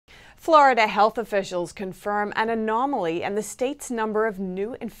Florida health officials confirm an anomaly in the state's number of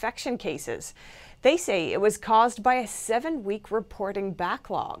new infection cases. They say it was caused by a 7-week reporting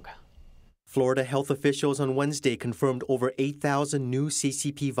backlog. Florida health officials on Wednesday confirmed over 8,000 new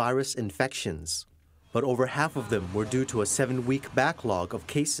CCP virus infections. But over half of them were due to a 7-week backlog of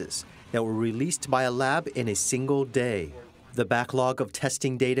cases that were released by a lab in a single day. The backlog of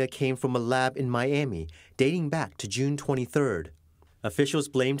testing data came from a lab in Miami dating back to June 23rd. Officials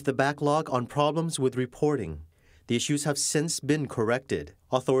blamed the backlog on problems with reporting. The issues have since been corrected.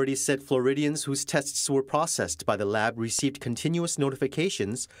 Authorities said Floridians whose tests were processed by the lab received continuous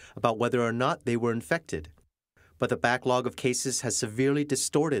notifications about whether or not they were infected. But the backlog of cases has severely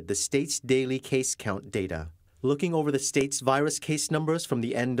distorted the state's daily case count data. Looking over the state's virus case numbers from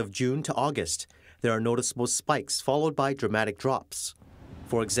the end of June to August, there are noticeable spikes followed by dramatic drops.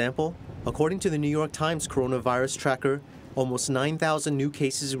 For example, according to the New York Times coronavirus tracker, almost 9,000 new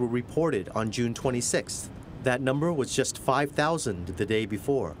cases were reported on June 26th. That number was just 5,000 the day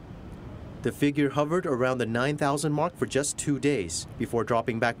before. The figure hovered around the 9,000 mark for just 2 days before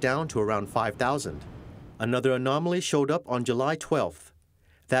dropping back down to around 5,000. Another anomaly showed up on July 12th.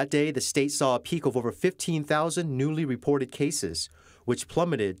 That day, the state saw a peak of over 15,000 newly reported cases, which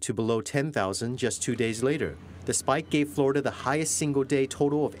plummeted to below 10,000 just 2 days later. The spike gave Florida the highest single-day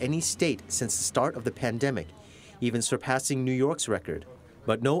total of any state since the start of the pandemic, even surpassing New York's record.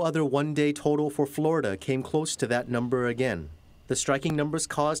 But no other one-day total for Florida came close to that number again. The striking numbers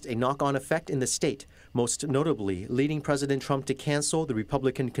caused a knock-on effect in the state, most notably leading President Trump to cancel the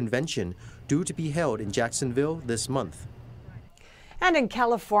Republican convention due to be held in Jacksonville this month. And in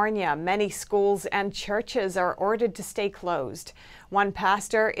California, many schools and churches are ordered to stay closed. One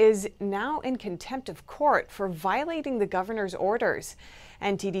pastor is now in contempt of court for violating the governor's orders.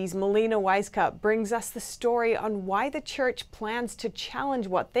 NTD's Melina Weiskup brings us the story on why the church plans to challenge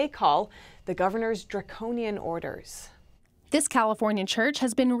what they call the governor's draconian orders. This California church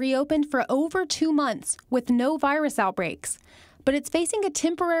has been reopened for over 2 months with no virus outbreaks, but it's facing a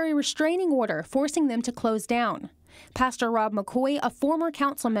temporary restraining order forcing them to close down. Pastor Rob McCoy, a former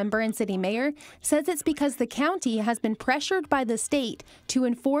council member and city mayor, says it's because the county has been pressured by the state to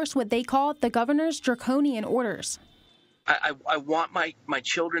enforce what they call the governor's draconian orders. I want my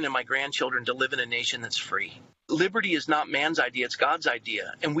children and my grandchildren to live in a nation that's free. Liberty is not man's idea, it's God's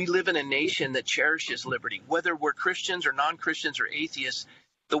idea. And we live in a nation that cherishes liberty. Whether we're Christians or non-Christians or atheists,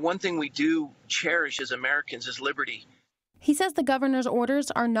 the one thing we do cherish as Americans is liberty. He says the governor's orders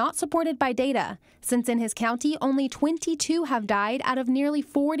are not supported by data, since in his county only 22 have died out of nearly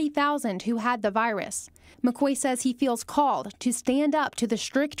 40,000 who had the virus. McCoy says he feels called to stand up to the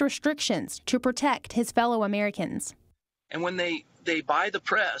strict restrictions to protect his fellow Americans. And when they buy the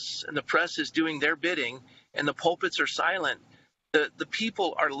press, and the press is doing their bidding, and the pulpits are silent, the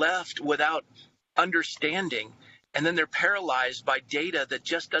people are left without understanding, and then they're paralyzed by data that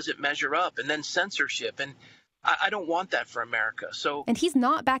just doesn't measure up, and then censorship. And I don't want that for America. And he's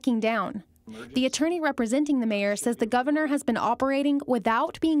not backing down. The attorney representing the mayor says the governor has been operating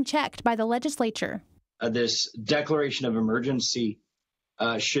without being checked by the legislature. This declaration of emergency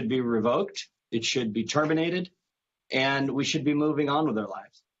should be revoked. It should be terminated, and we should be moving on with our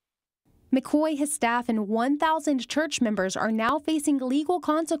lives. McCoy, his staff, and 1,000 church members are now facing legal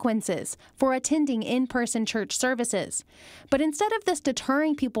consequences for attending in-person church services. But instead of this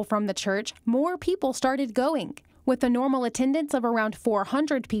deterring people from the church, more people started going. With a normal attendance of around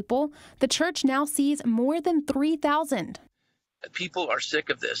 400 people, the church now sees more than 3,000. People are sick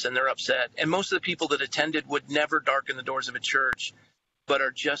of this, and they're upset. And most of the people that attended would never darken the doors of a church, but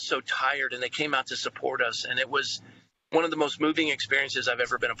are just so tired, and they came out to support us. And it was one of the most moving experiences I've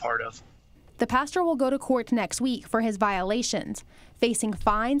ever been a part of. The pastor will go to court next week for his violations, facing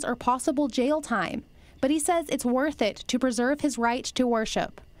fines or possible jail time. But he says it's worth it to preserve his right to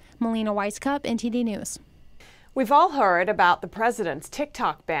worship. Melina Weiskup, NTD News. We've all heard about the president's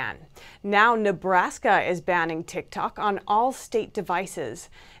TikTok ban. Now Nebraska is banning TikTok on all state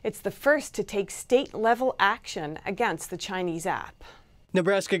devices. It's the first to take state-level action against the Chinese app.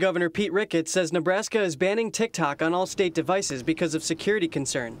 Nebraska Governor Pete Ricketts says Nebraska is banning TikTok on all state devices because of security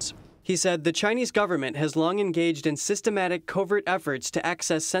concerns. He said the Chinese government has long engaged in systematic covert efforts to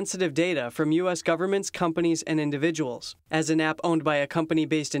access sensitive data from U.S. governments, companies, and individuals. As an app owned by a company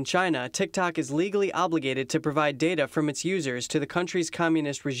based in China, TikTok is legally obligated to provide data from its users to the country's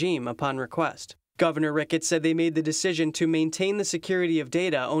communist regime upon request. Governor Ricketts said they made the decision to maintain the security of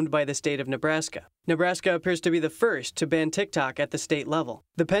data owned by the state of Nebraska. Nebraska appears to be the first to ban TikTok at the state level.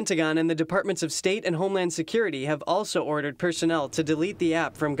 The Pentagon and the Departments of State and Homeland Security have also ordered personnel to delete the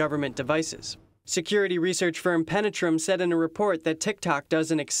app from government devices. Security research firm Penetrum said in a report that TikTok does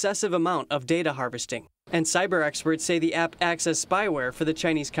an excessive amount of data harvesting. And cyber experts say the app acts as spyware for the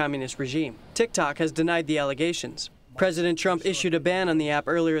Chinese Communist regime. TikTok has denied the allegations. President Trump issued a ban on the app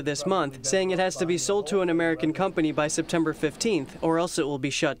earlier this month, saying it has to be sold to an American company by September 15th, or else it will be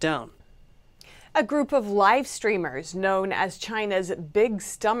shut down. A group of live streamers known as China's Big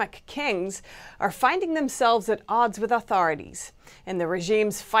Stomach Kings are finding themselves at odds with authorities. In the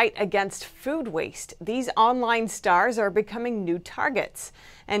regime's fight against food waste, these online stars are becoming new targets.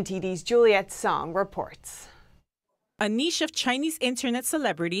 NTD's Juliet Song reports. A niche of Chinese internet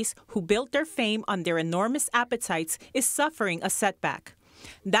celebrities who built their fame on their enormous appetites is suffering a setback.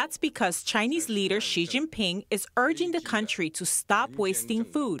 That's because Chinese leader Xi Jinping is urging the country to stop wasting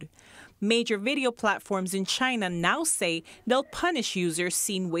food. Major video platforms in China now say they'll punish users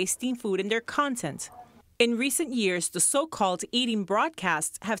seen wasting food in their content. In recent years, the so-called eating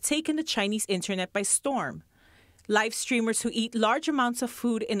broadcasts have taken the Chinese internet by storm. Live streamers who eat large amounts of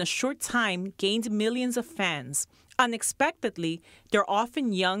food in a short time gained millions of fans. Unexpectedly, they're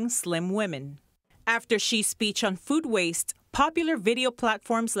often young, slim women. After Xi's speech on food waste, popular video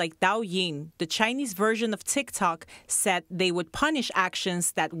platforms like Douyin, the Chinese version of TikTok, said they would punish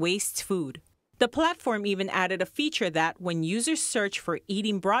actions that waste food. The platform even added a feature that, when users search for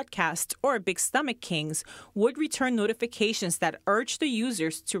eating broadcast or Big Stomach Kings, would return notifications that urge the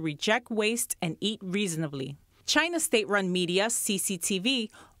users to reject waste and eat reasonably. China's state-run media, CCTV,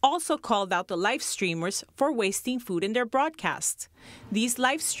 also called out the live streamers for wasting food in their broadcasts. These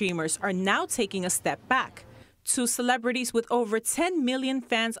live streamers are now taking a step back. Two celebrities with over 10 million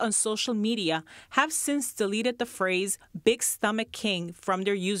fans on social media have since deleted the phrase Big Stomach King from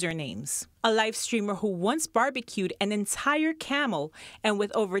their usernames. A live streamer who once barbecued an entire camel and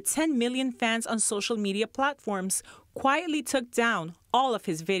with over 10 million fans on social media platforms quietly took down all of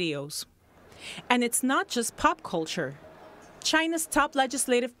his videos. And it's not just pop culture. China's top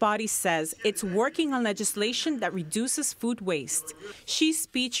legislative body says it's working on legislation that reduces food waste. Xi's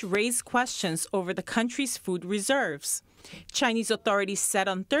speech raised questions over the country's food reserves. Chinese authorities said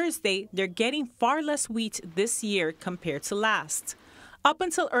on Thursday they're getting far less wheat this year compared to last. Up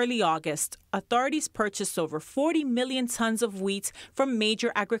until early August, authorities purchased over 40 million tons of wheat from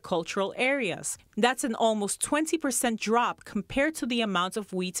major agricultural areas. That's an almost 20% drop compared to the amount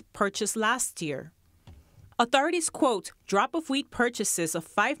of wheat purchased last year. Authorities quote drop of wheat purchases of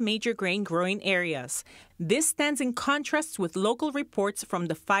 5 major grain-growing areas. This stands in contrast with local reports from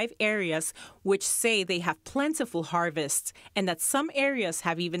the 5 areas which say they have plentiful harvests and that some areas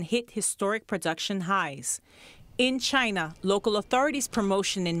have even hit historic production highs. In China, local authorities'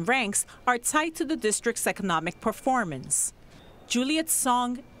 promotion in ranks are tied to the district's economic performance. Juliet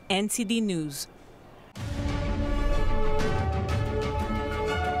Song, NTD News.